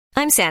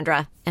I'm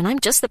Sandra, and I'm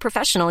just the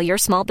professional your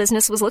small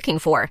business was looking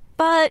for.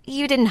 But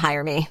you didn't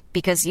hire me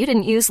because you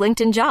didn't use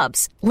LinkedIn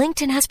Jobs.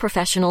 LinkedIn has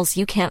professionals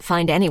you can't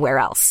find anywhere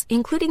else,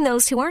 including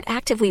those who aren't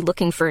actively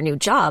looking for a new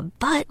job,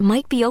 but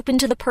might be open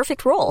to the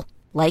perfect role,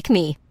 like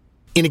me.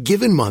 In a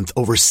given month,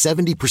 over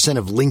 70%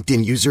 of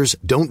LinkedIn users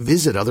don't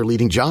visit other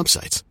leading job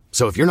sites.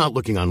 So if you're not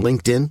looking on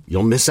LinkedIn,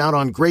 you'll miss out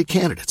on great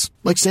candidates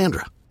like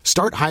Sandra.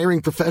 Start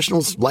hiring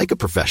professionals like a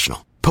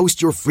professional.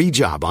 Post your free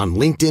job on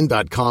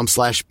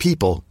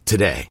linkedin.com/people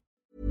today.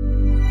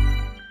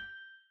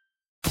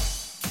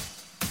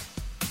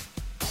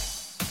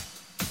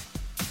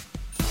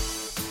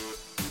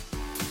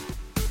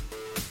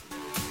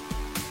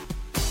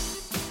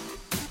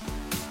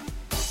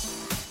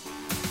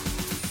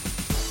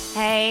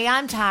 Hey,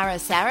 I'm Tara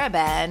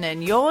Saraban,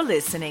 and you're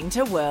listening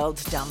to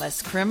World's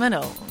Dumbest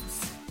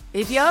Criminals.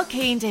 If you're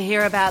keen to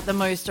hear about the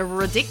most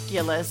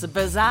ridiculous,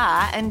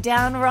 bizarre, and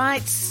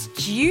downright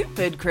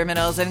stupid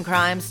criminals and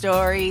crime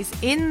stories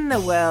in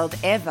the world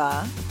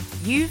ever,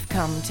 you've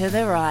come to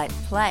the right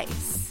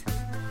place.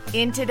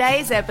 In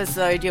today's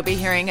episode, you'll be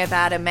hearing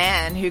about a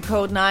man who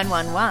called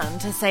 911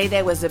 to say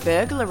there was a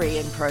burglary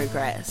in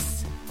progress.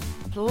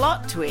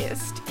 Plot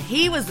twist,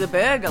 he was the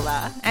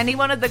burglar, and he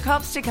wanted the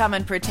cops to come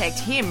and protect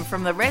him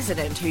from the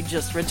resident who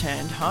just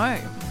returned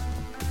home.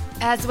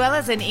 As well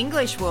as an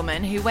English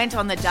woman who went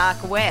on the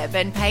dark web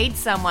and paid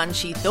someone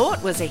she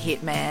thought was a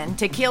hitman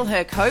to kill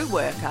her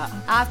co-worker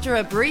after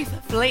a brief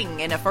fling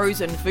in a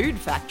frozen food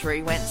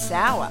factory went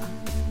sour.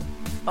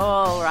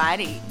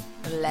 Alrighty,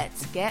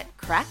 let's get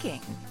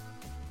cracking.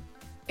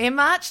 In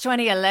March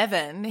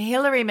 2011,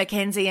 Hilary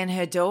Mackenzie and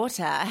her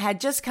daughter had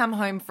just come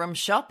home from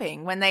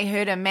shopping when they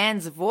heard a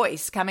man's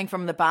voice coming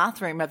from the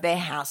bathroom of their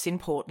house in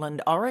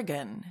Portland,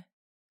 Oregon.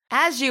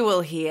 As you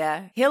will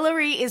hear,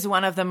 Hilary is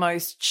one of the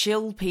most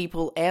chill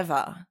people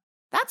ever.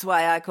 That's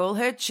why I call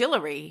her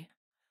Chillery.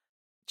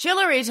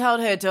 Chillery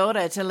told her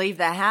daughter to leave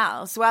the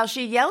house while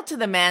she yelled to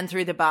the man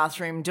through the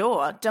bathroom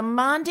door,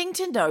 demanding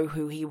to know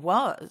who he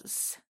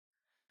was.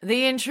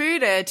 The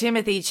intruder,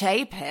 Timothy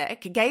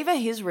Chapek, gave her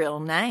his real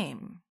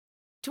name.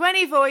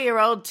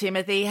 24-year-old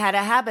Timothy had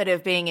a habit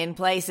of being in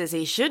places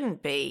he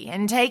shouldn't be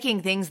and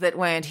taking things that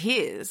weren't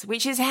his,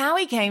 which is how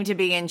he came to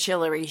be in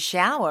Chillery's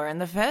shower in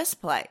the first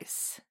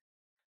place.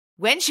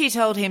 When she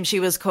told him she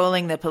was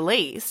calling the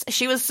police,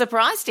 she was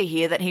surprised to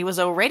hear that he was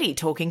already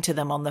talking to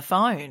them on the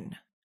phone.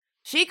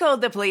 She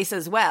called the police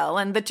as well,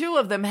 and the two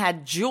of them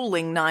had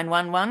dueling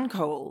 911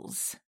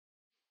 calls.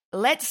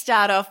 Let's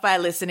start off by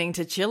listening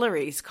to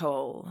Chillery's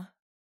call.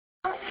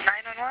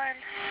 911.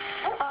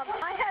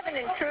 I have an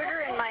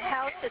intruder in my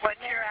house.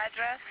 What's your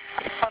address?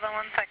 Hold on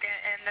 1 second.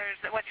 And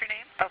what's your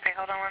name? Okay,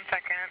 hold on 1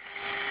 second.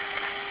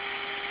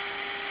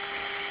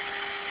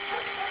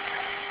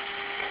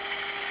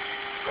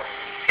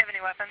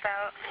 Weapons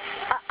out?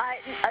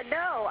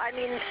 No. I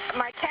mean,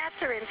 my cats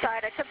are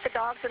inside. I took the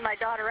dogs and my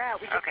daughter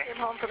out. We just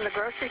came home from the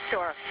grocery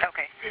store.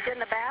 Okay. He's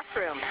in the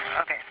bathroom.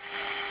 Okay.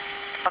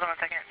 Hold on 1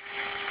 second.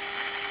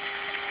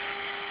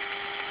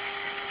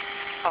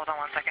 Hold on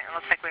 1 second. It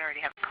looks like we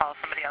already have a call.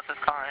 Somebody else is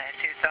calling in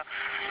too, so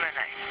I'm going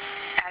to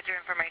add your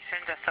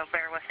information, just so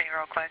bear with me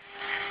real quick.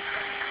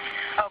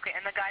 Okay,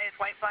 and the guy is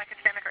white, black,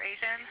 Hispanic, or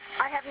Asian?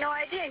 I have no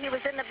idea. He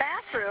was in the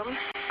bathroom.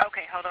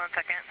 Okay, hold on 1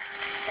 second.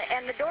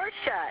 And the door's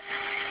shut.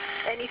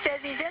 And he says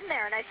he's in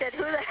there. And I said,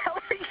 who the hell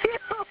are you?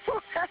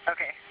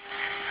 Okay.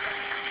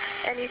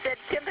 And he said,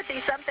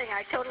 Timothy something.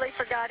 I totally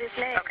forgot his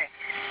name. Okay.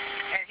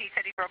 And he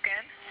said he broke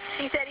in?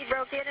 He said he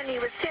broke in and he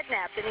was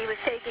kidnapped and he was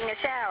taking a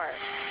shower.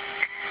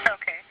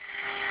 Okay.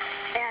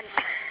 And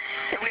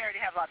we already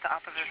have lots of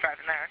officers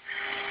driving there.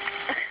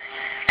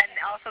 And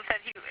also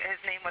said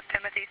his name was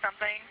Timothy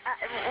something?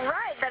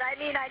 Right, but I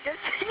mean, I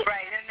just...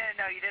 Right,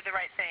 no, you did the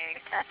right thing.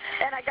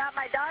 And I got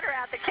my daughter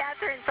out. The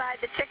cats are inside,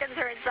 the chickens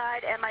are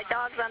inside, and my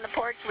dog's on the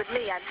porch with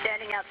me. I'm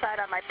standing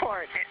outside on my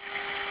porch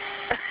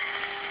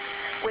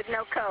with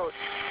no coat.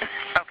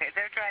 Okay,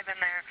 they're driving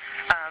there.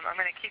 I'm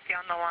going to keep you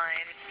on the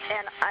line.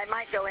 And I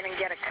might go in and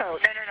get a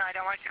coat. No, I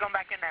don't want you going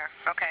back in there,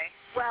 okay?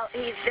 Well,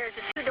 there's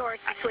 2 doors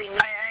between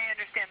me. I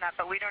understand that,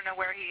 but we don't know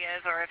where he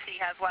is or if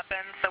he has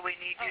weapons, so we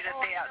need you to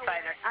stay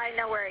outside. I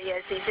know where he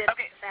is. He's in the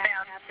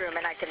bathroom,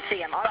 and I can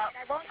see him. All right,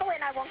 I won't go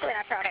in, I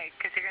promise. Okay,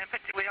 because you're going to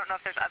we don't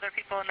know if there's other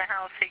people in the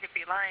house. He could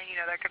be lying.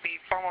 You know, there could be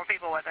 4 more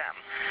people with him.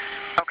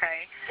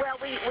 Okay? Well,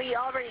 we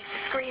already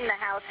screened the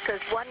house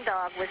because one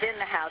dog was in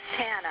the house,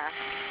 Tana,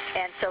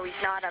 and so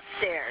he's not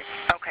upstairs.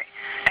 Okay.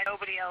 And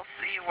nobody else,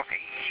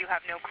 you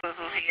have no clue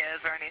who he is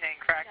or anything,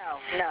 correct?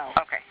 No.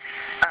 Okay.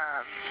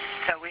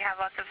 So we have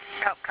lots of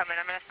help coming.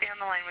 I'm going to stay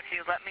on the line with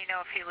you. Let me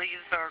know if he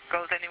leaves or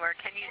goes anywhere.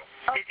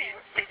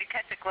 Did you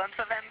catch a glimpse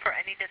of him for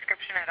any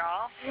description at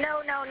all? No.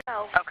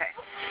 Okay.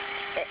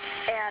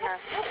 And,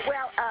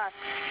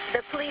 the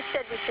police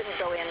said we shouldn't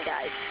go in,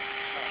 guys.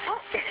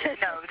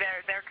 No,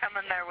 they're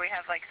coming there. We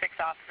have like 6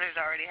 officers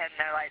already heading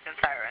their lights and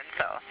sirens,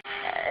 so.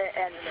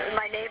 And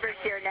my neighbor's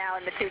here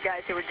now and the 2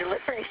 guys who were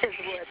delivering his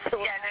wood.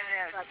 So yeah,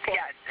 no.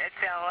 Yeah,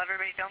 tell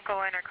everybody don't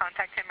go in or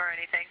contact him or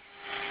anything.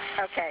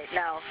 Okay,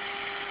 no.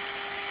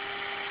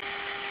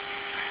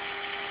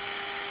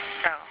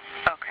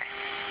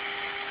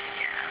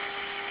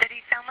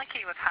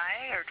 he was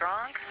high or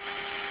drunk?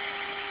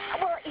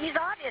 Well, he's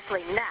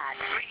obviously not.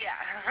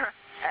 Yeah.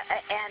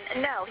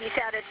 And no, he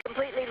sounded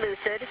completely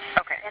lucid.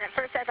 Okay. And at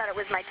first I thought it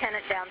was my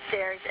tenant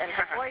downstairs and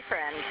her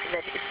boyfriend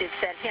that she'd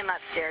sent him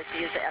upstairs to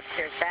use the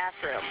upstairs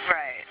bathroom.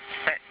 Right.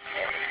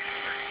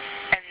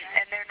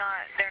 And they're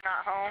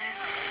not home?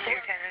 Your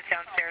tenants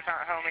downstairs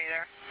aren't home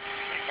either?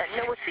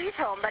 No, well, she's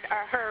home, but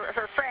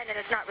her friend, and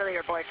it's not really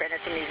her boyfriend,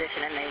 it's a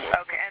musician, and they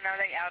work. Okay, and are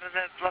they out of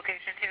the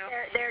location too?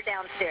 They're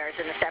downstairs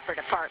in a separate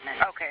apartment.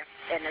 Okay.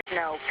 And there's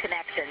no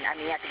connection. I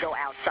mean, you have to go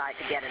outside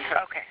to get into it.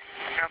 Okay,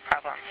 no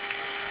problem.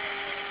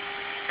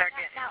 They're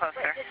getting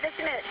closer. Wait, just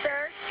a minute,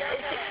 sir.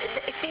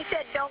 She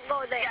said don't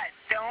go there. Yeah,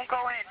 don't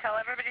go in. Tell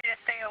everybody to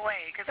stay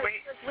away, because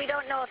we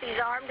don't know if he's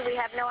armed. We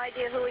have no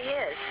idea who he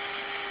is.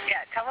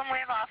 Yeah, tell them we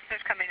have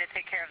officers coming to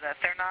take care of this.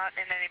 They're not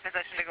in any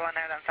position to go in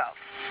there themselves.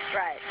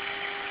 Right.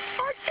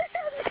 Oh,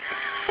 chickens!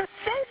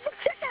 Save the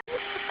chickens!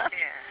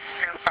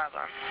 Yeah, no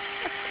problem.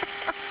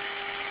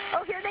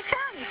 Oh, here they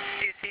come.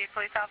 Do you see a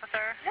police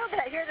officer? No, but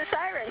I hear the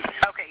sirens.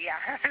 Okay, yeah.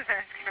 I was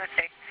going to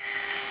say.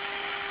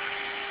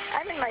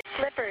 I'm in my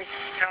slippers.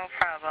 No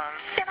problem.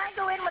 Can I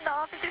go in with the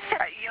officers?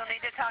 You'll need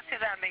to talk to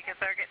them because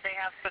they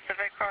have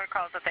specific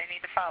protocols that they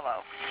need to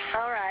follow.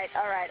 All right.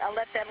 I'll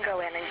let them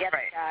go in and get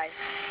the guy.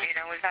 You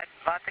know, we've had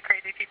lots of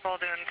crazy people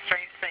doing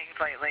strange things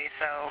lately,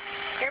 so.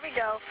 Here we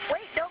go.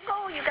 Wait, don't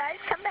go, you guys.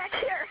 Come back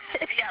here.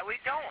 Yeah, we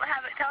don't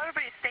have it. Tell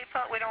everybody to stay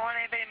put. We don't want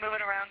anybody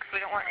moving around because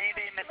we don't want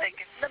anybody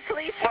mistaken. The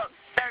police? Well,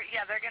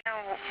 they're going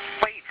to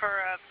wait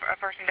for a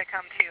person to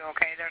come too,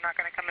 okay? They're not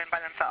going to come in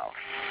by themselves.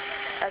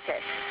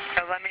 Okay.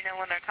 So let me know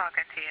when they're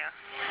talking to you.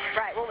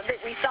 Right. Well,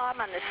 we saw them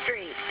on the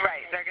street.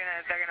 Right. They're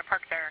gonna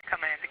park there and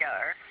come in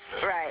together.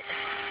 Right.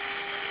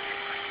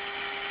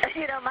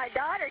 You know, my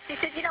daughter, she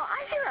said, you know,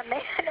 I hear a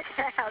man in the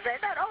house. I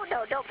thought, oh,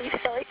 no, don't be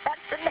silly.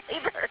 That's the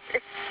neighbor.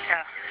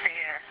 Oh,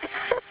 yeah.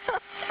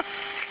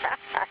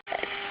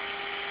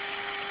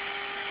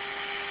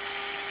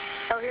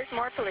 Oh, here's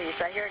more police.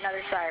 I hear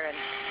another siren.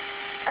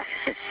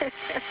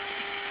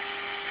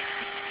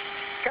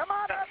 Come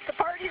on up. The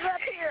party's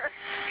up here.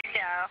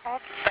 Yeah,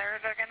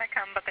 they're going to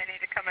come, but they need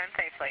to come in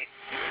safely.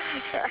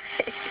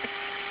 Right.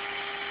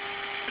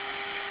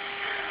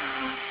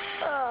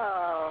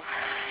 Oh.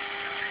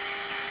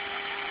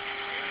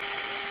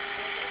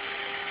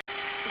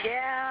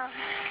 Yeah.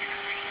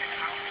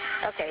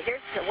 Okay,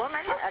 here's a woman,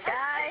 a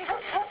guy.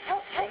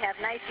 They have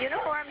nice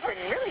uniforms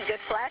and really good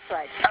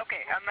flashlights.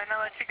 Okay, I'm going to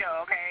let you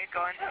go, okay?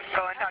 Go and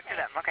talk to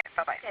them. Okay,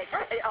 bye-bye.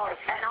 Okay. Oh,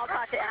 and I'll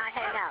talk to, and I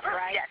hang up,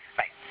 right? Yes,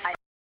 bye.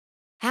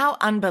 How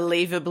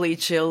unbelievably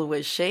chill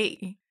was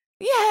she?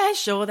 Yeah,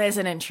 sure, there's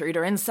an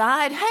intruder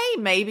inside. Hey,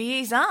 maybe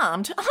he's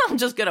armed. I'm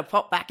just going to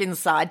pop back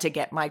inside to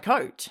get my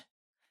coat.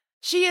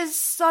 She is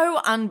so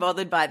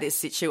unbothered by this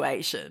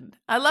situation.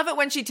 I love it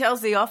when she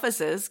tells the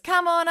officers,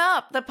 come on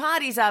up, the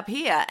party's up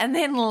here, and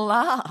then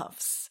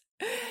laughs.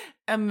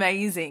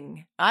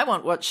 Amazing. I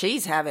want what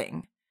she's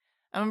having.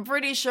 I'm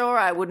pretty sure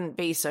I wouldn't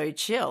be so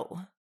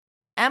chill.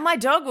 And my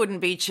dog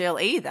wouldn't be chill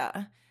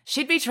either.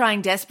 She'd be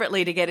trying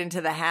desperately to get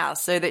into the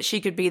house so that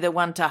she could be the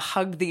one to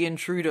hug the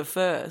intruder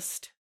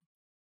first.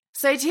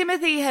 So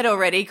Timothy had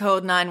already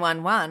called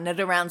 911 at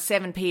around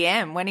 7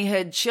 p.m. when he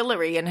heard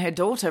Chillery and her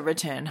daughter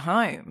return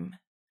home.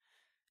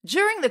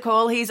 During the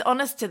call, he's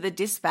honest to the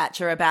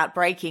dispatcher about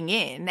breaking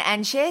in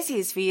and shares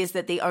his fears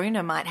that the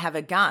owner might have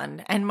a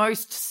gun and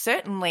most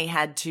certainly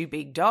had two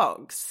big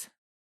dogs.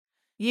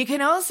 You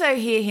can also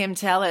hear him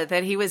tell her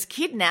that he was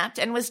kidnapped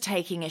and was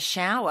taking a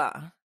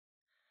shower.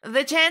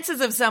 The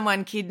chances of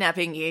someone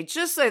kidnapping you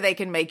just so they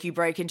can make you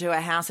break into a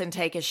house and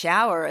take a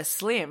shower are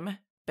slim,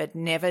 but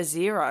never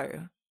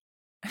zero.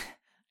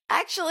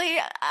 Actually,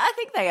 I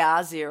think they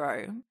are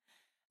zero.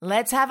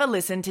 Let's have a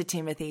listen to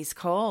Timothy's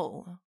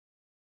call.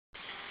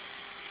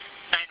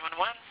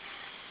 911.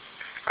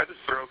 I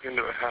just broke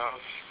into a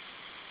house,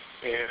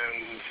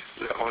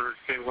 and the owners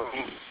came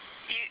home.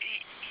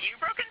 You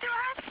broke into a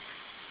house?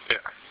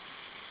 Yeah.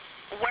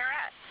 Where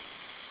at?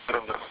 I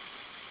don't know.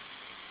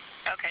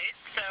 Okay,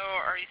 so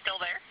are you still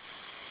there?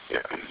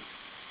 Yeah.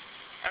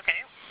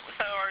 Okay,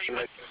 so are you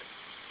with...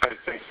 I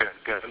think they had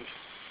guns.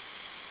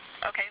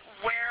 Okay,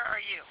 where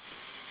are you?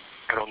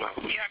 I don't know.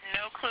 You have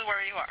no clue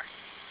where you are?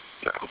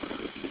 No.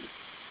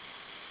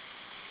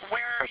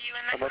 Where are you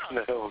in the I'm house? up in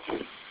the hills.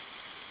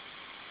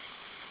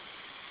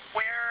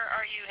 Where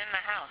are you in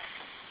the house?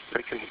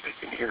 They can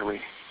hear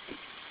me.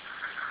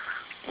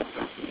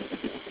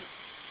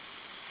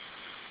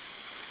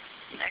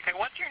 Okay,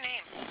 what's your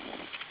name?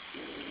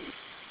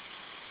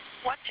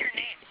 What's your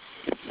name?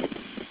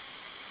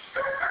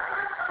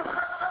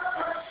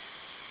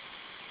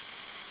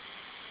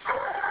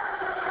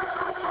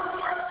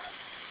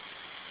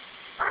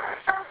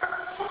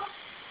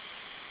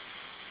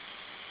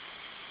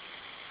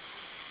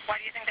 Why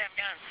do you think they have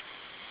guns?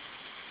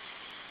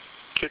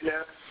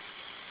 Kidnap?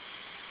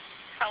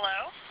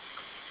 Hello?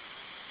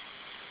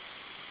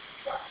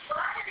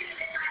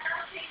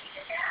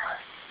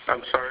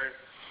 I'm sorry.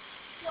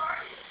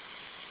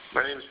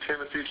 My name is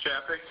Timothy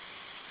Chappie.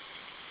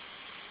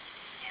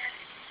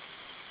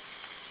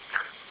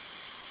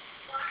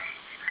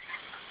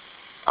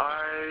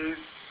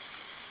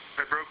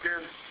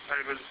 again?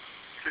 I was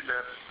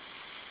kidnapped.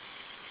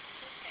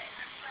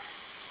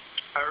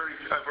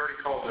 I've already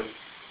called them.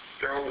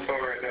 They're on the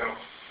phone right now.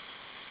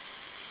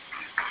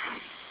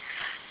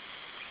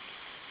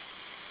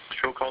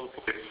 She'll call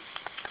the police.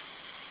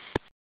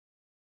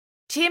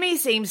 Timmy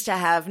seems to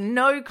have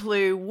no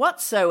clue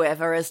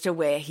whatsoever as to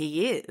where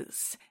he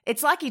is.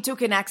 It's like he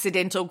took an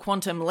accidental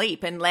quantum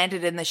leap and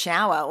landed in the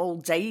shower all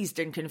dazed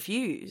and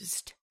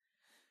confused.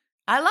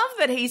 I love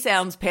that he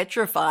sounds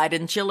petrified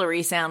and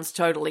Chillery sounds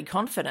totally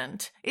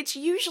confident. It's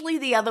usually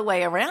the other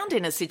way around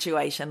in a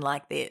situation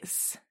like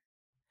this.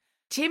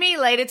 Timmy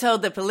later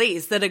told the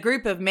police that a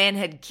group of men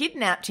had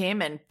kidnapped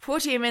him and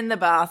put him in the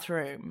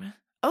bathroom.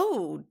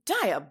 Oh,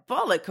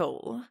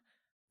 diabolical.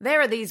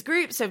 There are these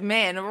groups of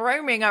men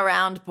roaming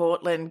around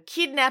Portland,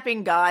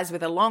 kidnapping guys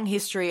with a long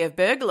history of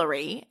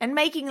burglary and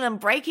making them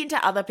break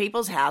into other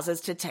people's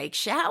houses to take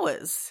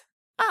showers.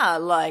 A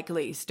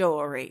likely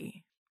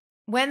story.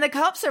 When the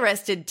cops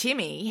arrested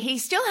Timmy, he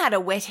still had a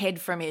wet head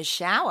from his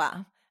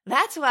shower.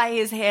 That's why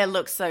his hair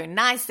looks so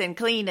nice and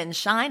clean and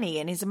shiny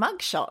in his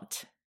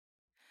mugshot.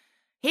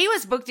 He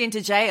was booked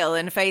into jail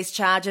and faced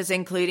charges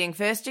including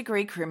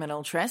first-degree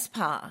criminal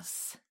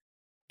trespass.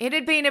 It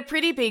had been a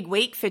pretty big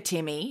week for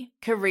Timmy,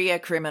 career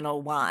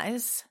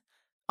criminal-wise.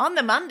 On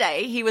the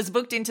Monday, he was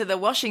booked into the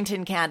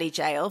Washington County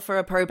Jail for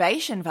a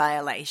probation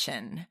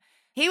violation.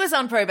 He was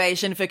on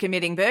probation for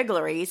committing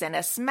burglaries and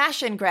a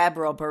smash-and-grab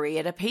robbery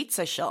at a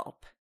pizza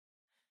shop.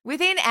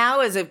 Within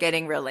hours of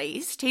getting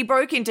released, he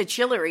broke into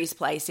Chillery's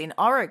place in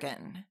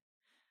Oregon.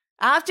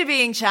 After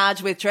being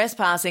charged with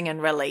trespassing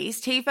and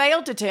released, he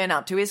failed to turn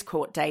up to his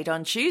court date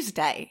on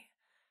Tuesday.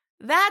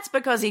 That's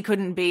because he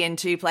couldn't be in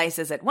two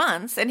places at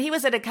once, and he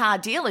was at a car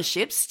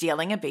dealership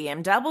stealing a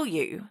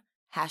BMW.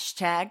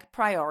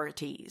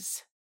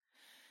 #priorities.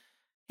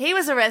 He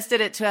was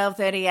arrested at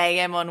 12:30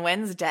 a.m. on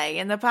Wednesday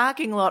in the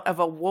parking lot of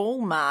a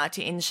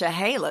Walmart in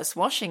Chehalis,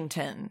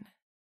 Washington.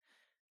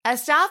 A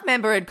staff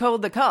member had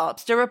called the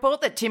cops to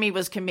report that Timmy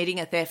was committing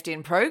a theft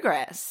in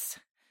progress.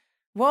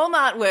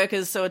 Walmart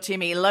workers saw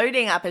Timmy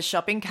loading up a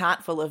shopping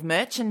cart full of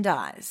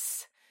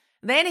merchandise.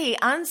 Then he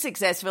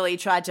unsuccessfully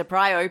tried to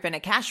pry open a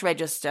cash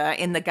register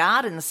in the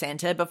garden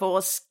centre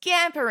before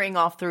scampering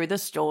off through the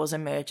store's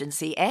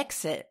emergency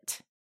exit.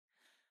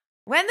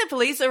 When the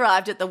police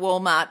arrived at the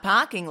Walmart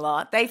parking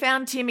lot, they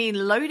found Timmy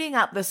loading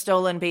up the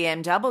stolen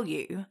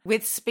BMW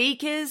with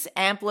speakers,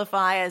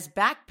 amplifiers,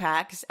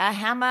 backpacks, a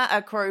hammer,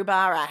 a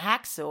crowbar, a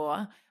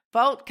hacksaw,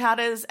 bolt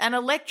cutters, an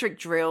electric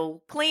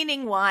drill,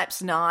 cleaning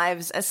wipes,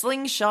 knives, a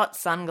slingshot,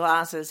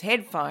 sunglasses,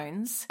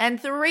 headphones, and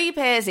 3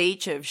 pairs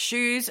each of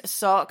shoes,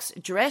 socks,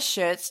 dress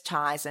shirts,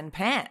 ties, and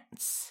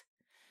pants.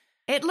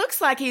 It looks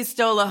like he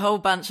stole a whole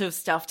bunch of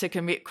stuff to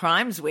commit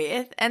crimes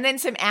with, and then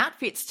some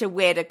outfits to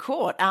wear to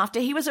court after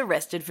he was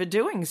arrested for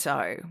doing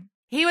so.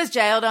 He was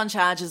jailed on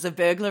charges of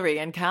burglary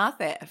and car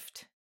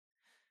theft.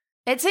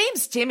 It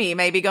seems Timmy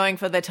may be going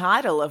for the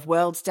title of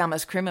World's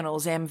Dumbest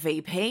Criminals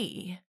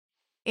MVP.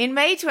 In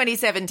May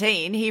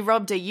 2017, he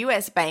robbed a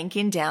US bank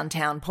in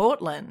downtown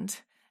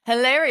Portland.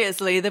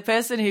 Hilariously, the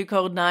person who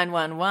called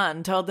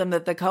 911 told them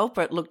that the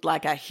culprit looked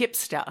like a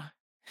hipster.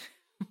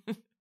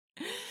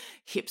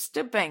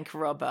 Hipster bank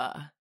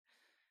robber.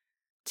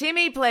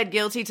 Timmy pled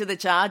guilty to the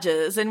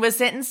charges and was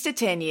sentenced to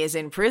 10 years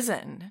in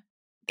prison.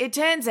 It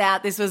turns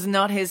out this was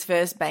not his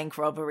first bank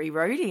robbery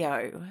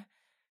rodeo.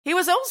 He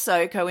was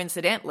also,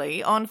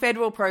 coincidentally, on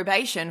federal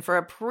probation for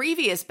a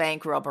previous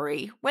bank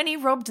robbery when he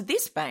robbed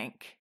this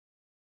bank.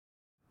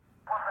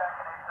 We're back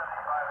at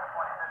 875 and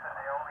 25th and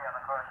Naomi on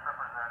the car.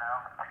 Strippers there now.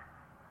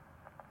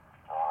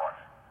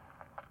 Roger.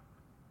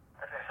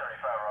 At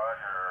 875,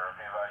 Roger.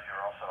 Be advised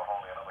you're also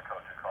holding another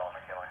code 2 call,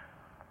 McKinley.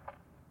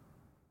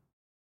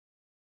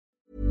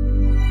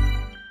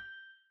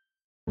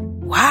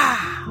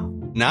 Wow.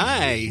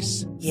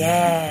 Nice.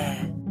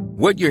 Yeah.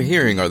 What you're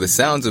hearing are the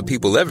sounds of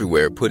people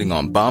everywhere putting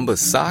on Bombas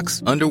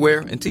socks,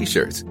 underwear, and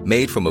T-shirts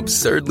made from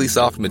absurdly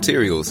soft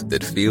materials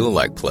that feel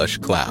like plush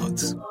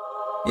clouds.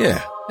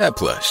 Yeah, that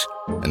plush.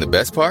 And the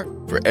best part?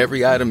 For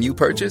every item you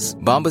purchase,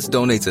 Bombas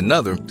donates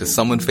another to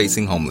someone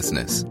facing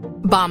homelessness.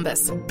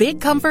 Bombas. Big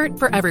comfort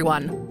for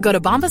everyone. Go to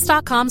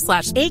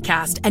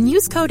bombas.com/ACAST and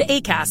use code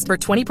ACAST for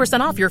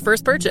 20% off your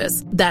first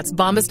purchase. That's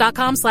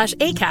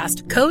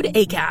bombas.com/ACAST. Code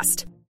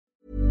ACAST.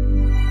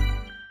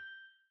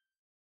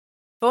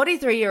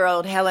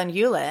 43-year-old Helen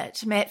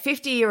Hewlett met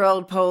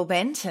 50-year-old Paul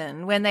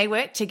Benton when they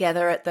worked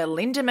together at the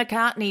Linda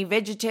McCartney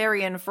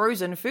Vegetarian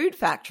Frozen Food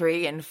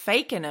Factory in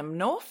Fakenham,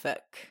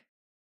 Norfolk.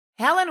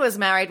 Helen was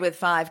married with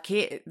 5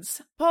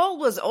 kids. Paul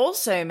was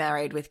also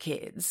married with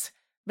kids.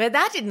 But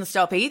that didn't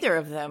stop either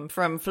of them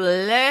from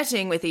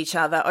flirting with each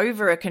other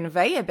over a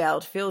conveyor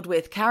belt filled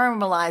with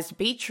caramelized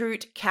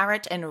beetroot,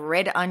 carrot, and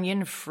red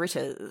onion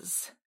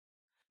fritters.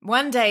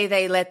 One day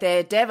they let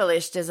their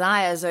devilish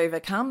desires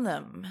overcome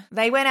them.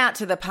 They went out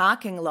to the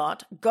parking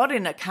lot, got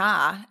in a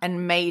car,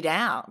 and made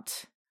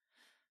out.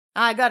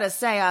 I gotta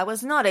say, I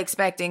was not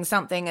expecting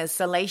something as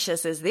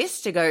salacious as this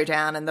to go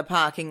down in the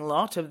parking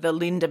lot of the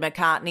Linda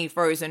McCartney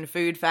Frozen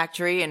Food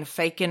Factory in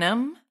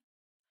Fakenham.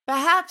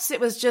 Perhaps it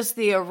was just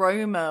the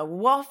aroma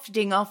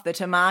wafting off the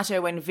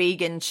tomato and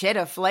vegan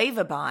cheddar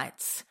flavor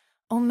bites,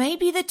 or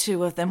maybe the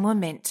two of them were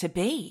meant to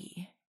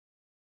be.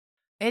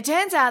 It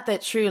turns out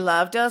that true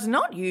love does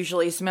not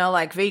usually smell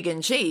like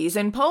vegan cheese,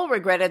 and Paul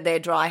regretted their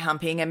dry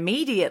humping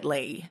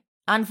immediately.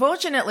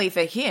 Unfortunately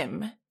for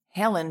him,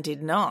 Helen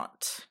did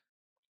not.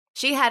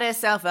 She had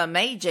herself a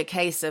major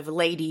case of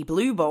lady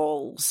blue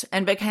balls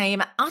and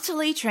became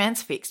utterly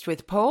transfixed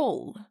with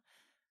Paul.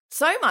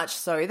 So much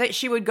so that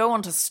she would go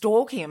on to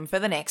stalk him for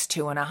the next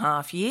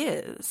 2.5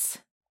 years.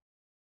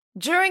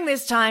 During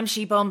this time,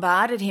 she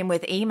bombarded him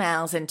with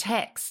emails and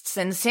texts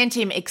and sent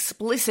him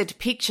explicit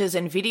pictures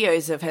and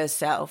videos of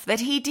herself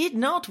that he did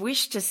not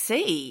wish to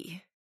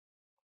see.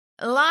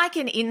 Like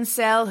an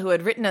incel who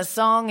had written a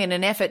song in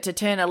an effort to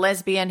turn a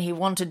lesbian he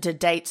wanted to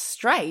date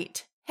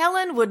straight,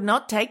 Helen would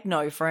not take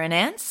no for an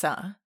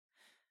answer.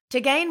 To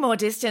gain more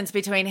distance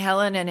between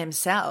Helen and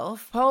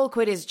himself, Paul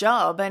quit his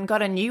job and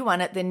got a new one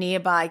at the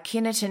nearby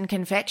Kinnerton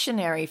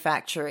Confectionery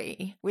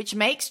Factory, which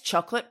makes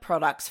chocolate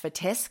products for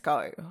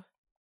Tesco.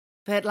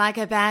 But like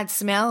a bad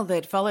smell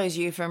that follows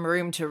you from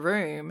room to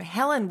room,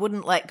 Helen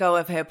wouldn't let go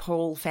of her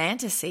Paul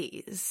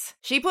fantasies.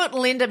 She put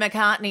Linda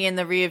McCartney in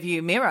the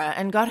rearview mirror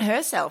and got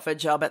herself a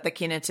job at the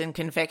Kinnerton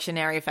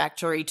Confectionery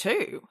Factory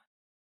too.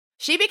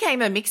 She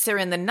became a mixer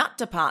in the nut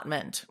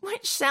department,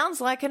 which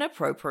sounds like an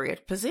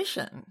appropriate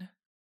position.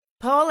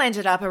 Paul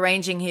ended up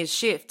arranging his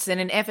shifts in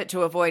an effort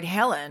to avoid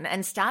Helen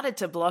and started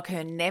to block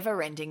her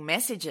never-ending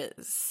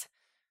messages.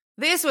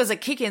 This was a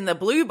kick in the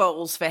blue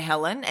balls for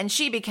Helen, and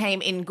she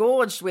became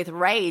engorged with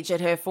rage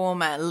at her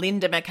former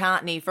Linda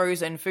McCartney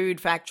frozen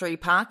food factory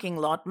parking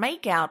lot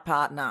makeout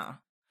partner.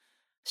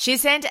 She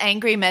sent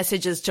angry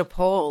messages to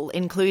Paul,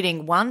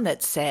 including one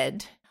that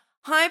said,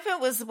 "Hope it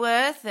was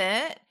worth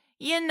it.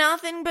 You're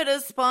nothing but a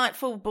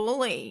spiteful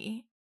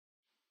bully."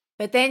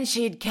 But then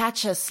she'd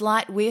catch a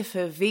slight whiff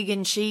of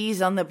vegan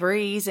cheese on the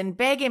breeze and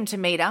beg him to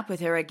meet up with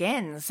her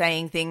again,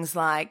 saying things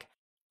like,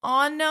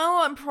 "I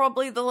know I'm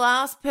probably the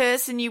last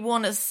person you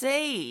want to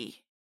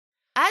see."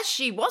 As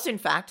she was in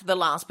fact the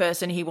last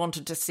person he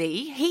wanted to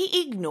see,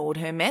 he ignored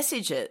her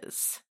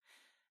messages.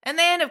 And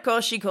then, of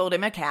course, she called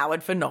him a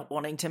coward for not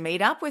wanting to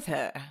meet up with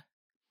her.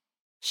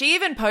 She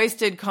even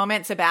posted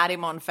comments about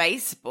him on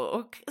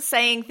Facebook,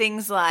 saying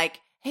things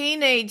like, "He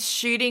needs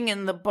shooting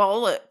in the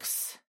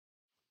bollocks."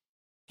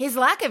 His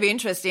lack of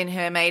interest in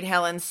her made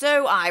Helen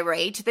so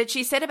irate that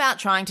she set about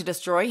trying to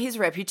destroy his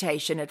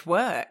reputation at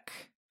work.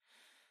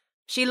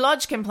 She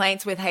lodged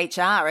complaints with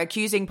HR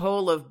accusing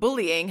Paul of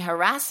bullying,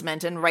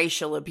 harassment, and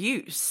racial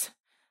abuse.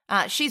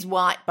 She's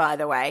white, by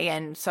the way,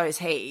 and so's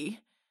he.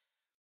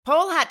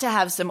 Paul had to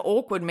have some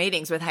awkward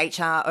meetings with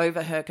HR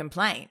over her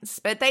complaints,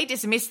 but they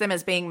dismissed them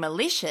as being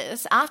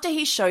malicious after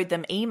he showed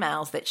them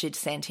emails that she'd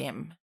sent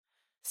him.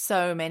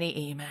 So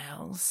many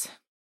emails.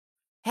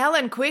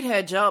 Helen quit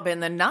her job in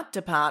the nut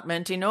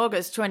department in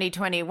August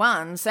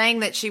 2021,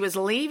 saying that she was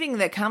leaving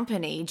the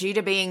company due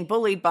to being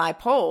bullied by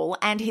Paul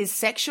and his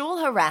sexual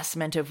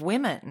harassment of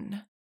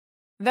women.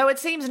 Though it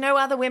seems no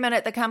other women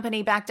at the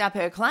company backed up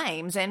her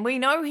claims, and we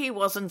know he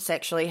wasn't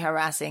sexually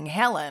harassing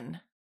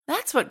Helen.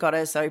 That's what got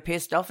her so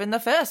pissed off in the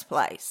first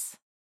place.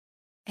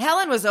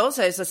 Helen was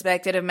also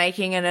suspected of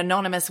making an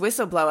anonymous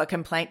whistleblower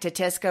complaint to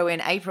Tesco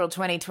in April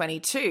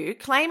 2022,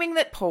 claiming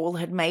that Paul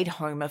had made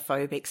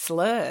homophobic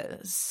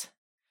slurs.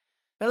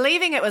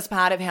 Believing it was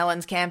part of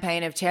Helen's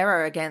campaign of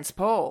terror against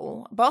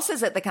Paul,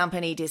 bosses at the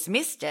company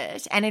dismissed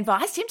it and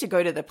advised him to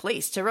go to the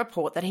police to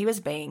report that he was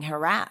being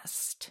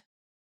harassed.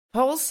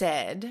 Paul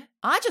said,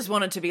 "I just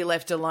wanted to be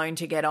left alone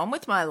to get on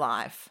with my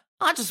life.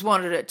 I just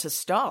wanted it to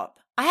stop.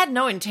 I had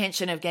no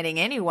intention of getting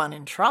anyone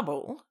in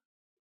trouble."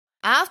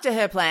 After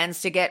her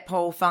plans to get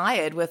Paul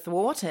fired were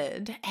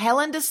thwarted,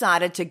 Helen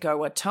decided to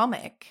go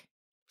atomic.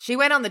 She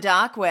went on the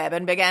dark web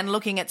and began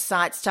looking at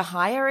sites to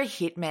hire a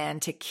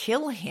hitman to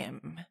kill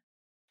him.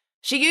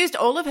 She used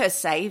all of her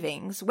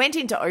savings, went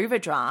into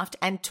overdraft,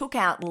 and took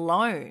out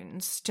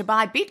loans to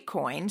buy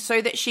Bitcoin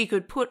so that she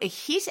could put a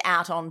hit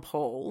out on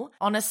Paul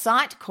on a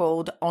site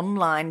called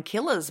Online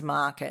Killers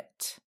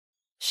Market.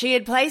 She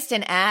had placed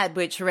an ad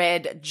which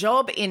read,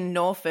 "Job in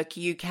Norfolk,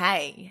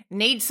 UK.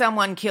 Need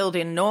someone killed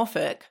in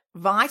Norfolk.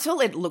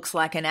 Vital it looks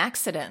like an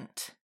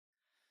accident."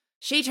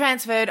 She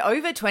transferred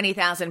over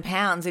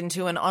 £20,000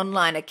 into an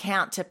online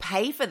account to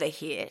pay for the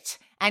hit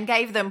and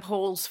gave them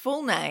Paul's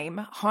full name,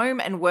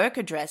 home and work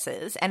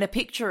addresses, and a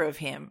picture of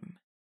him.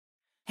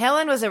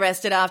 Helen was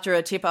arrested after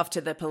a tip-off to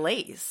the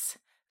police.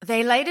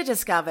 They later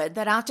discovered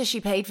that after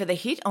she paid for the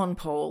hit on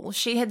Paul,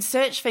 she had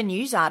searched for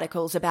news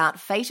articles about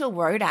fatal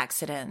road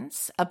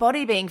accidents, a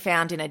body being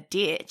found in a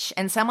ditch,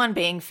 and someone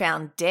being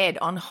found dead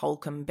on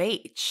Holcombe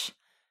Beach,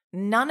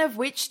 none of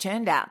which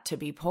turned out to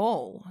be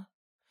Paul.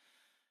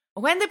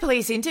 When the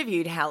police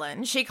interviewed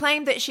Helen, she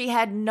claimed that she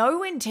had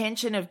no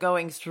intention of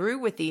going through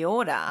with the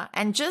order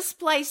and just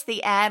placed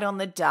the ad on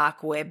the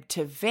dark web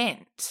to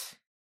vent.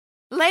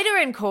 Later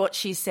in court,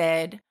 she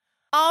said,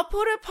 "I'll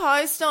put a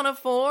post on a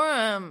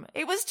forum.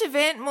 It was to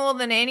vent more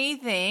than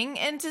anything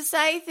and to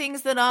say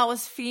things that I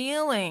was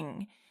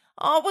feeling.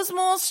 Oh, it was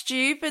more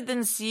stupid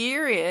than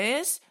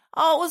serious.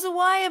 Oh, it was a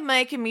way of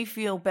making me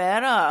feel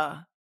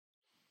better.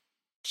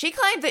 She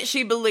claimed that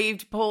she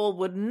believed Paul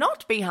would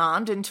not be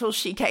harmed until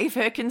she gave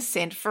her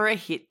consent for a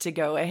hit to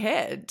go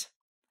ahead.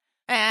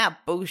 Ah,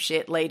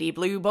 bullshit, Lady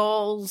Blue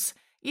Balls.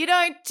 You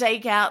don't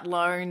take out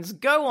loans,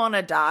 go on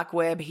a dark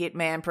web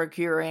hitman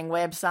procuring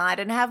website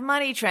and have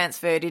money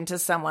transferred into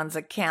someone's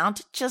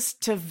account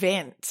just to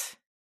vent.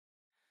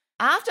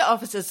 After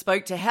officers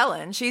spoke to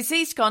Helen, she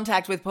ceased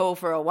contact with Paul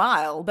for a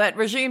while, but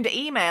resumed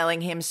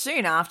emailing him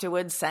soon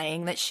afterwards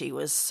saying that she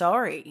was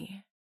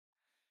sorry.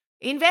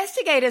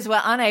 Investigators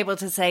were unable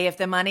to say if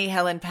the money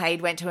Helen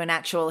paid went to an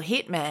actual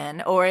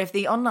hitman or if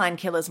the online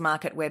killer's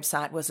market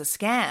website was a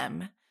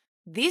scam.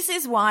 This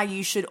is why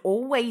you should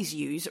always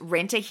use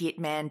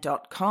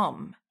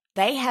rentahitman.com.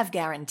 They have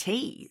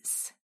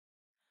guarantees.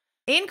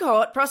 In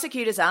court,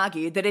 prosecutors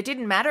argued that it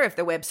didn't matter if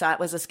the website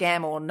was a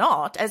scam or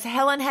not, as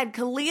Helen had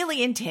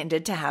clearly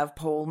intended to have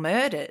Paul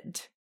murdered.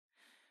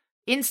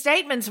 In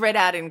statements read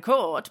out in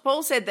court,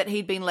 Paul said that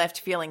he'd been left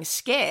feeling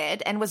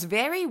scared and was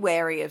very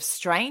wary of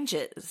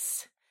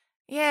strangers.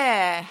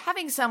 Yeah,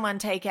 having someone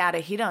take out a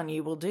hit on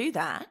you will do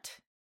that.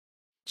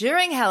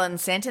 During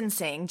Helen's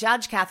sentencing,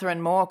 Judge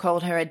Catherine Moore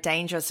called her a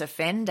dangerous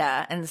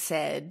offender and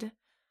said,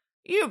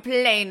 "You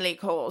plainly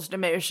caused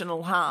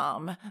emotional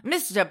harm.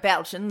 Mr.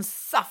 Belton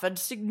suffered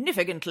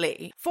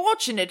significantly.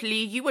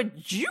 Fortunately, you were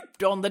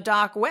duped on the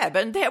dark web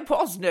and there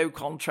was no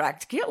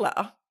contract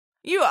killer.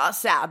 You are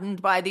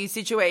saddened by the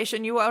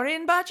situation you are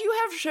in, but you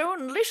have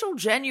shown little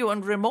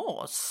genuine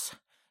remorse.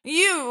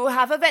 You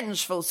have a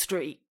vengeful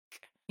streak.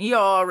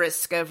 Your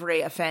risk of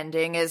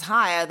reoffending is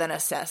higher than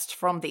assessed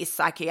from the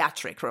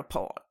psychiatric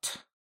report."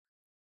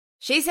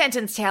 She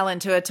sentenced Helen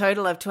to a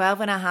total of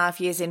 12.5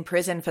 years in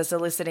prison for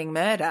soliciting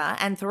murder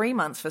and 3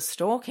 months for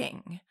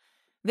stalking.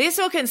 This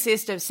will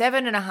consist of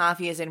 7.5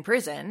 years in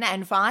prison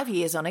and 5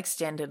 years on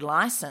extended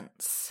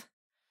license.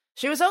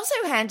 She was also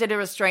handed a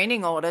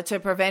restraining order to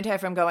prevent her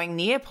from going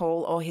near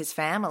Paul or his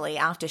family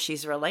after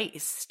she's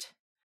released.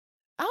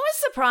 I was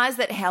surprised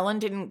that Helen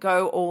didn't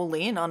go all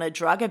in on a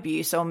drug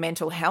abuse or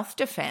mental health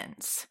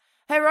defense.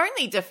 Her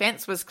only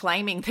defense was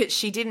claiming that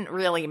she didn't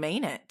really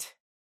mean it.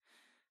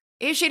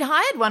 If she'd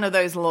hired one of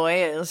those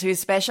lawyers who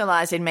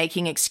specialise in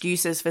making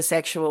excuses for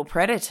sexual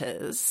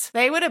predators,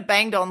 they would have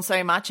banged on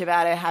so much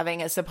about her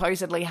having a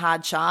supposedly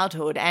hard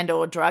childhood and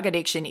or drug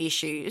addiction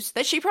issues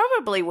that she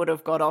probably would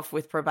have got off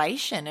with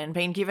probation and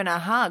been given a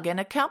hug and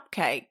a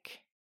cupcake.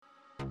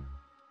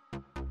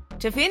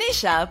 To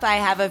finish up, I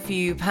have a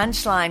few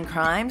punchline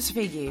crimes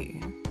for you.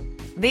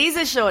 These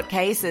are short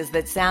cases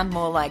that sound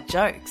more like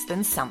jokes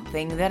than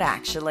something that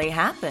actually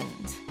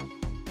happened.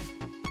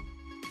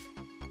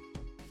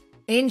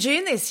 In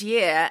June this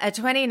year, a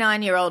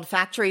 29-year-old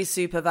factory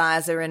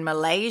supervisor in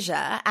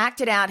Malaysia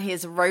acted out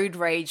his road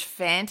rage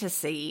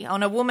fantasy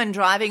on a woman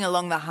driving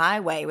along the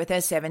highway with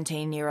her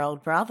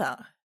 17-year-old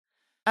brother.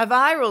 A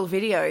viral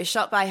video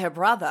shot by her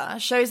brother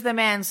shows the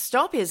man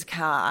stop his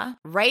car,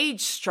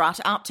 rage strut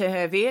up to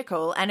her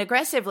vehicle, and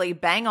aggressively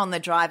bang on the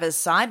driver's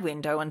side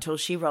window until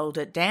she rolled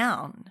it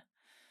down.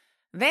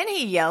 Then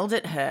he yelled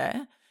at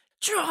her,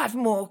 "Drive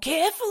more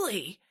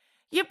carefully.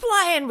 You're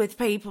playing with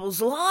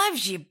people's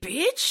lives, you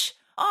bitch.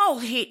 I'll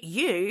hit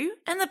you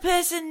and the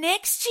person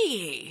next to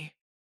you."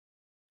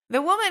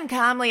 The woman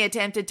calmly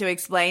attempted to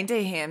explain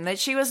to him that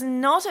she was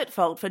not at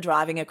fault for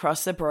driving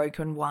across the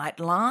broken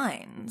white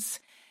lines.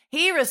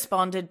 He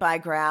responded by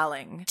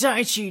growling,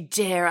 "Don't you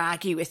dare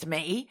argue with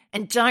me,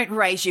 and don't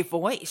raise your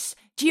voice.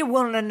 Do you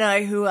want to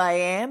know who I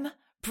am?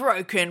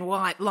 Broken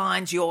white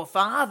lines your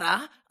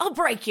father. I'll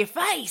break your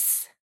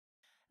face."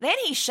 Then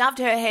he shoved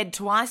her head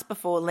twice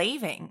before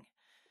leaving.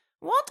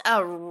 What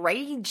a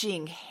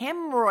raging,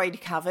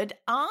 hemorrhoid-covered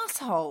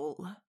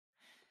asshole.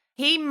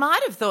 He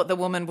might have thought the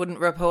woman wouldn't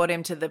report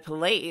him to the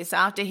police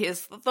after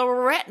his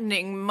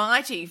threatening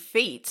mighty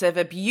feats of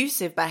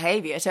abusive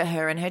behaviour to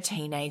her and her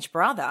teenage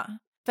brother.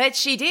 But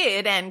she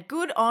did, and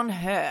good on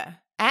her,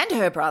 and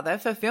her brother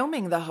for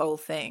filming the whole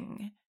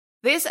thing.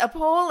 This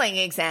appalling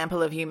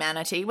example of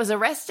humanity was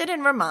arrested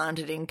and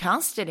remanded in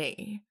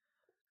custody.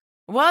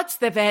 What's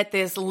the bet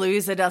this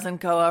loser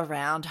doesn't go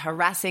around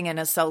harassing and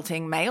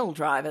assaulting male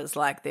drivers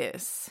like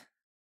this?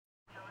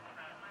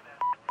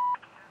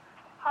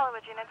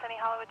 Hollywood units, any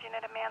Hollywood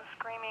unit, a man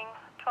screaming,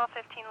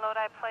 1215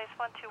 Lodi Place,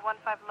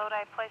 1215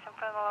 Lodi Place in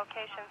front of the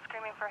location,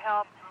 screaming for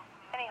help.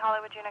 Any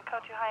Hollywood unit,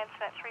 code 2 high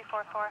incident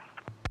 344.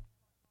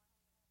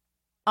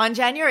 On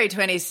January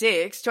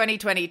 26,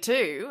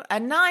 2022, a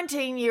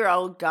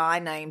 19-year-old guy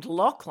named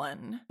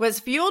Lachlan was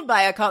fueled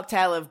by a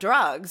cocktail of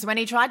drugs when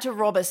he tried to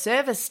rob a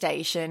service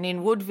station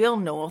in Woodville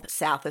North,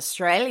 South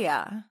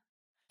Australia.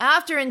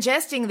 After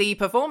ingesting the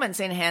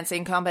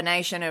performance-enhancing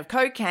combination of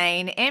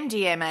cocaine,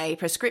 MDMA,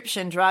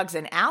 prescription drugs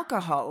and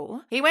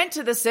alcohol, he went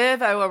to the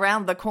servo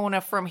around the corner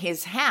from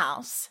his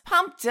house,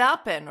 pumped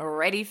up and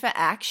ready for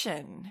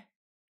action.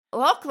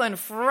 Lachlan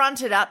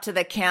fronted up to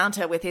the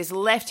counter with his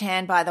left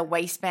hand by the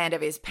waistband of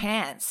his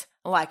pants,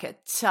 like a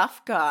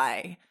tough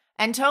guy,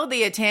 and told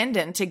the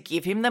attendant to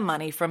give him the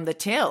money from the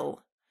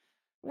till.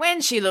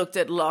 When she looked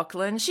at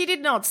Lachlan, she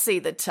did not see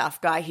the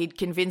tough guy he'd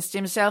convinced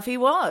himself he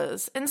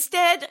was.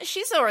 Instead,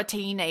 she saw a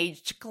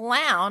teenage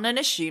clown and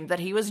assumed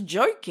that he was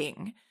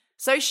joking.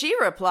 So she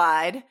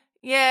replied,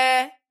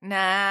 "Yeah,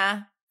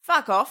 nah,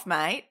 fuck off,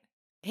 mate."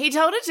 He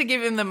told her to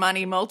give him the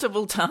money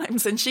multiple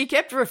times and she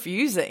kept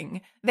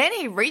refusing. Then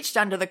he reached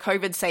under the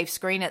COVID-safe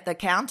screen at the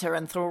counter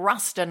and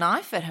thrust a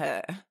knife at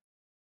her.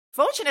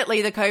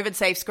 Fortunately, the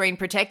COVID-safe screen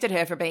protected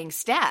her from being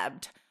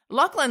stabbed.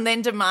 Lachlan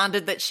then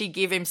demanded that she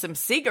give him some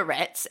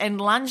cigarettes and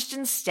lunged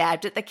and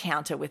stabbed at the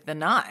counter with the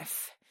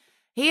knife.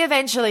 He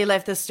eventually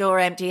left the store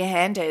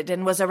empty-handed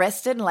and was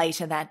arrested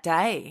later that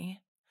day.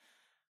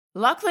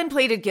 Lachlan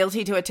pleaded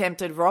guilty to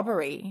attempted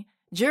robbery.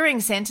 During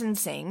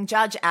sentencing,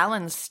 Judge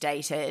Allen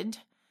stated,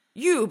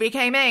 "You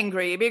became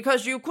angry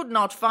because you could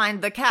not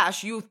find the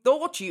cash you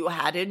thought you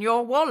had in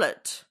your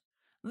wallet.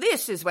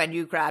 This is when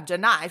you grabbed a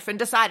knife and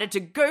decided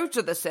to go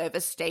to the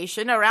service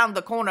station around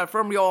the corner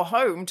from your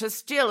home to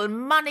steal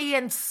money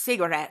and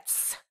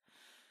cigarettes.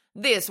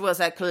 This was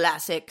a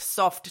classic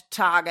soft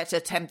target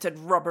attempted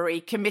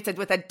robbery committed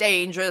with a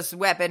dangerous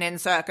weapon in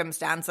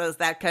circumstances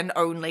that can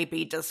only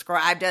be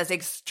described as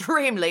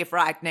extremely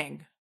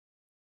frightening."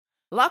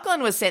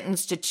 Lachlan was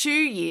sentenced to 2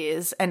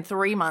 years and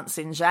 3 months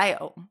in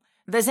jail.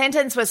 The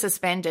sentence was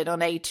suspended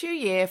on a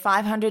 2-year,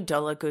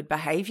 $500 good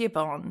behaviour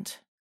bond.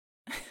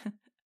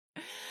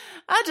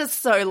 I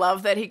just so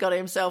love that he got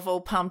himself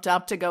all pumped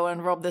up to go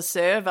and rob the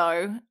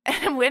servo.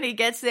 And when he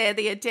gets there,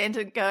 the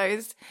attendant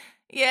goes,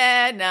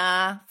 "Yeah,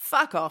 nah,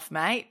 fuck off,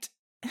 mate."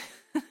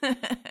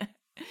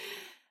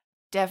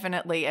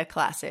 Definitely a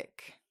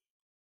classic.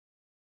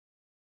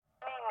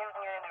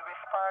 Union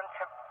respond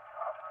to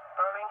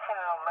Burlington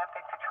and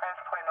Olympic to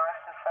transport an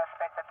arson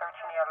suspect at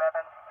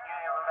 1311.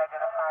 Union will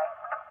identify.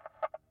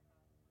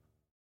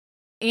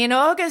 In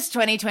August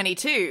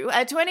 2022,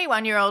 a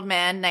 21-year-old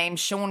man named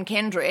Sean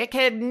Kendrick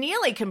had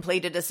nearly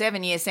completed a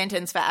 7-year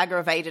sentence for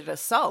aggravated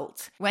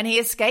assault when he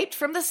escaped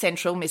from the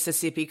Central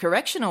Mississippi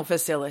Correctional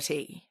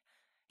Facility.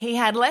 He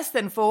had less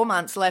than 4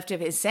 months left of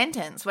his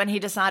sentence when he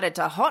decided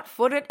to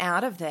hot-foot it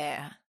out of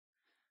there.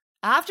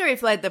 After he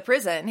fled the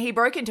prison, he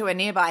broke into a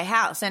nearby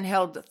house and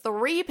held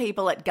 3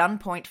 people at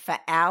gunpoint for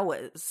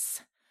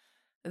hours.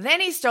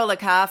 Then he stole a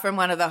car from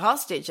one of the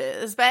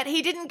hostages, but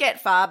he didn't get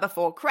far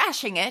before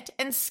crashing it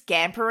and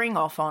scampering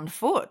off on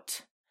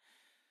foot.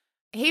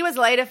 He was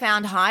later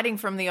found hiding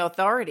from the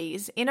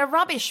authorities in a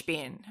rubbish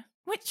bin,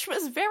 which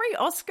was very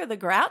Oscar the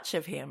Grouch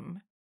of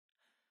him.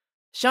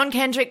 Sean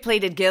Kendrick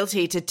pleaded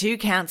guilty to 2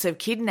 counts of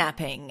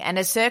kidnapping, and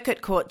a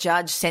circuit court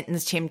judge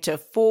sentenced him to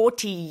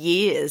 40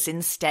 years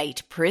in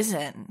state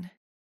prison.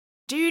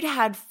 Dude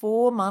had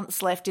 4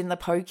 months left in the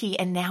pokey,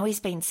 and now he's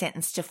been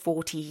sentenced to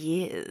 40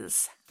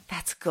 years.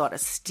 That's gotta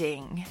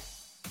sting.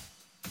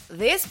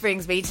 This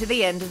brings me to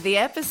the end of the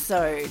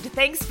episode.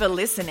 Thanks for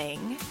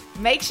listening.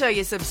 Make sure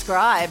you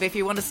subscribe if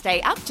you want to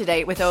stay up to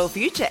date with all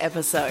future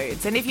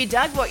episodes. And if you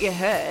dug what you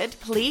heard,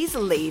 please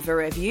leave a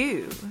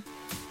review.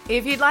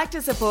 If you'd like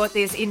to support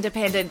this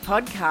independent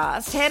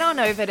podcast, head on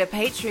over to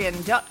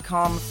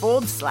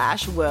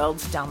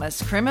patreon.com/World's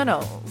Dumbest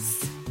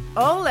Criminals.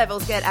 All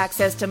levels get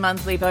access to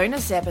monthly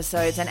bonus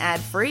episodes and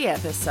ad-free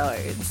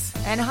episodes.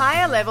 And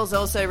higher levels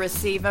also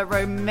receive a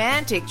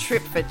romantic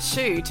trip for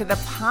 2 to the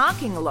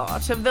parking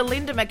lot of the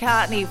Linda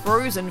McCartney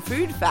frozen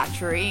food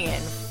factory in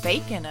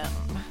Fakenham.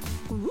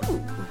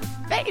 Ooh,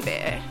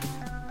 baby.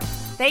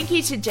 Thank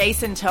you to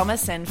Jason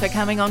Thomason for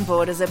coming on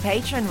board as a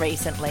patron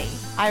recently.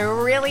 I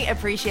really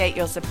appreciate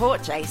your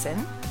support,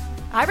 Jason.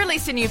 I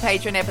released a new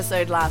patron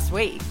episode last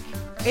week.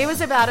 It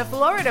was about a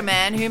Florida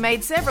man who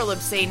made several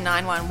obscene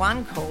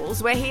 911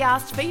 calls where he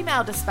asked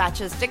female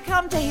dispatchers to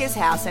come to his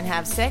house and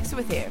have sex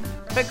with him.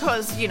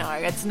 Because, you know,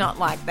 it's not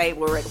like they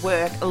were at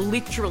work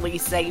literally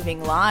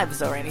saving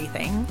lives or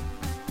anything.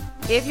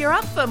 If you're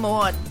up for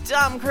more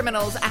dumb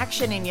criminals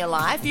action in your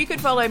life, you could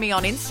follow me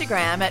on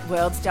Instagram at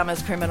World's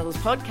Dumbest Criminals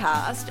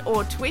Podcast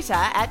or Twitter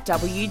at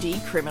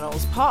WD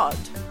Criminals Pod.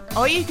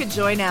 Or you could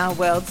join our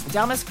World's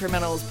Dumbest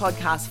Criminals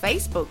Podcast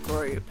Facebook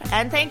group.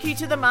 And thank you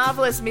to the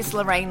marvellous Miss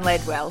Lorraine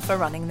Ledwell for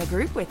running the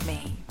group with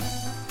me.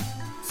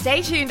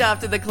 Stay tuned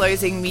after the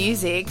closing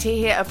music to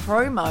hear a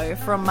promo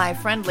from my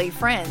friendly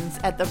friends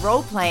at the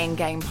role-playing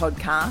game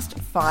podcast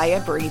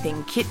Fire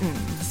Breathing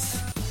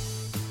Kittens.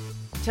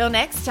 Till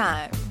next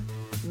time,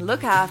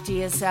 look after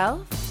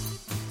yourself,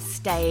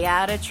 stay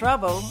out of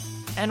trouble,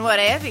 and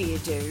whatever you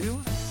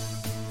do,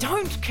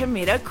 don't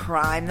commit a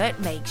crime that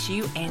makes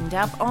you end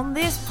up on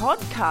this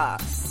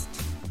podcast.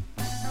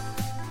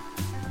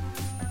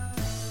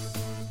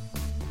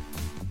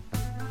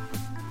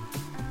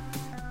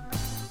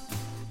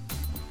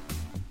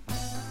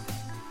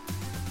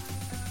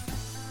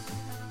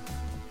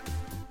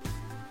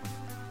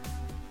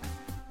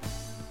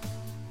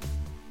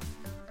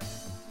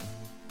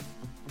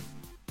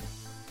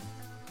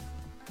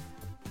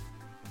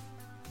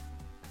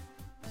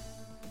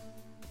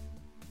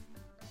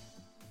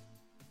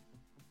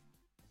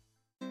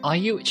 Are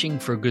you itching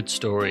for a good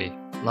story?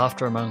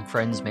 Laughter among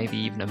friends, maybe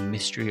even a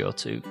mystery or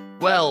two?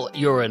 Well,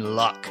 you're in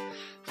luck.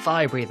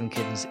 Fire Breathing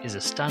Kittens is a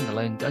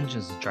standalone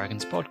Dungeons &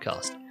 Dragons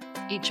podcast.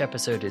 Each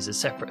episode is a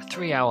separate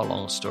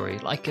 3-hour-long story,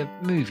 like a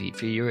movie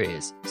for your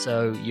ears,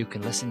 so you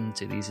can listen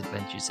to these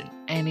adventures in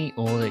any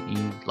order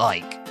you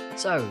like.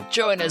 So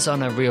join us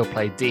on a real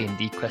play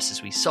D&D quest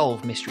as we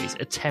solve mysteries,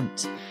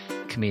 attempt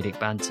comedic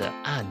banter,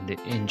 and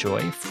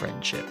enjoy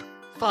friendship.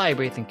 Fire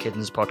Breathing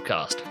Kittens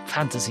podcast.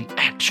 Fantasy,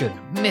 action,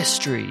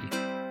 mystery,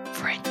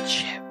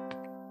 friendship.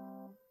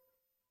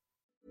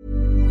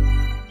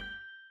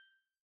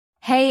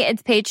 Hey,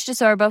 it's Paige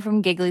DeSorbo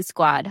from Giggly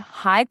Squad.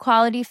 High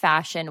quality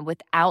fashion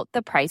without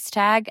the price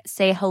tag.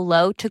 Say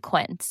hello to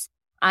Quince.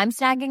 I'm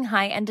snagging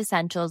high-end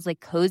essentials like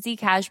cozy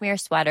cashmere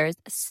sweaters,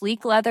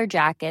 sleek leather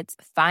jackets,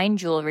 fine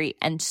jewelry,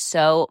 and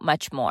so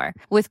much more.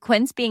 With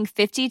Quince being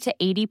 50 to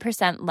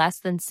 80% less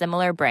than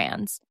similar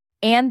brands.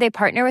 And they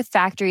partner with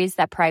factories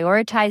that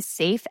prioritize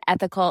safe,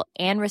 ethical,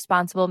 and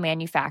responsible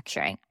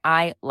manufacturing.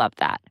 I love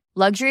that.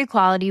 Luxury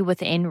quality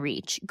within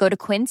reach. Go to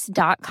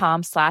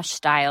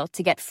quince.com/style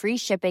to get free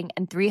shipping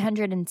and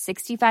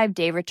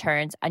 365-day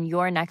returns on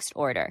your next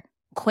order.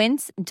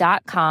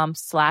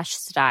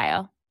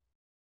 Quince.com/style.